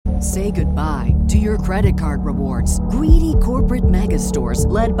Say goodbye to your credit card rewards. Greedy corporate mega stores,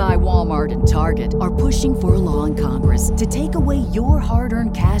 led by Walmart and Target, are pushing for a law in Congress to take away your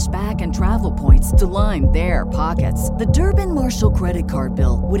hard-earned cash back and travel points to line their pockets. The Durbin-Marshall credit card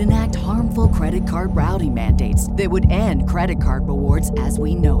bill would enact harmful credit card routing mandates that would end credit card rewards as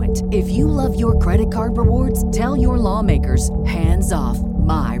we know it. If you love your credit card rewards, tell your lawmakers, hands off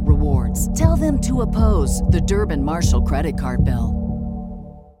my rewards. Tell them to oppose the Durbin-Marshall credit card bill.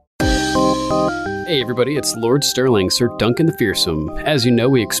 Hey everybody, it's Lord Sterling, Sir Duncan the Fearsome. As you know,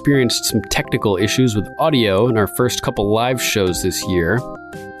 we experienced some technical issues with audio in our first couple live shows this year.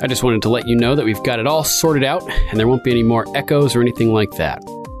 I just wanted to let you know that we've got it all sorted out, and there won't be any more echoes or anything like that.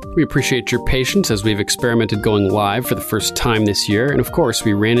 We appreciate your patience as we've experimented going live for the first time this year, and of course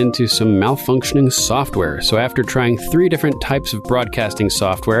we ran into some malfunctioning software. So after trying 3 different types of broadcasting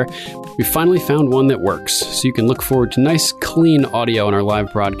software, we finally found one that works, so you can look forward to nice, clean audio on our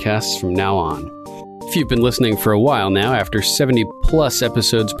live broadcasts from now on. If you've been listening for a while now, after 70 plus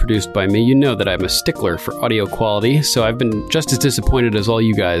episodes produced by me, you know that I'm a stickler for audio quality, so I've been just as disappointed as all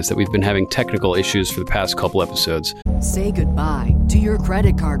you guys that we've been having technical issues for the past couple episodes. Say goodbye to your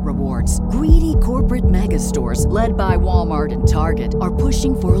credit card rewards. Greedy corporate mega stores, led by Walmart and Target, are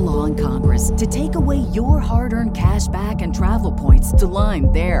pushing for a law in Congress to take away your hard-earned cash back and travel points to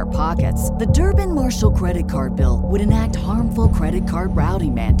line their pockets. The Durbin-Marshall credit card bill would enact harmful credit card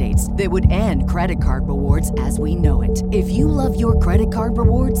routing mandates that would end credit card rewards as we know it. If you love your credit card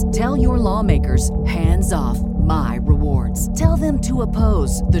rewards, tell your lawmakers, hands off my rewards. Tell them to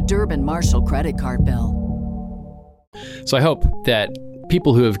oppose the Durbin-Marshall credit card bill. So I hope that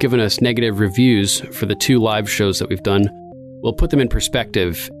people who have given us negative reviews for the 2 live shows that we've done will put them in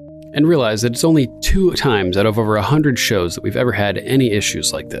perspective and realize that it's only 2 times out of over 100 shows that we've ever had any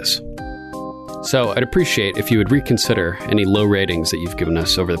issues like this. So I'd appreciate if you would reconsider any low ratings that you've given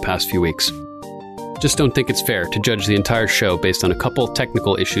us over the past few weeks. Just don't think it's fair to judge the entire show based on a couple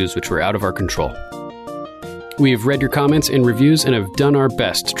technical issues which were out of our control. We've read your comments and reviews and have done our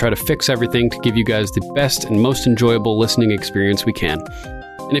best to try to fix everything to give you guys the best and most enjoyable listening experience we can.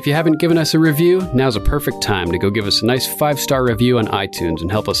 And if you haven't given us a review, now's a perfect time to go give us a nice 5-star review on iTunes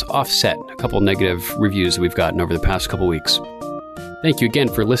and help us offset a couple negative reviews that we've gotten over the past couple weeks. Thank you again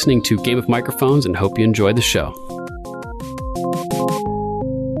for listening to Game of Microphones and hope you enjoyed the show.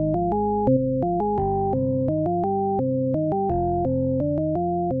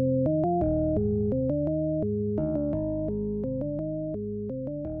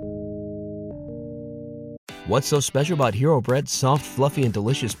 What's so special about Hero Bread's soft, fluffy, and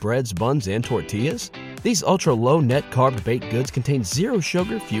delicious breads, buns, and tortillas? These ultra-low net-carb baked goods contain 0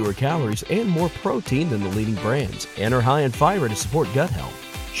 sugar, fewer calories, and more protein than the leading brands, and are high in fiber to support gut health.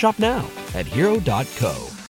 Shop now at Hero.co.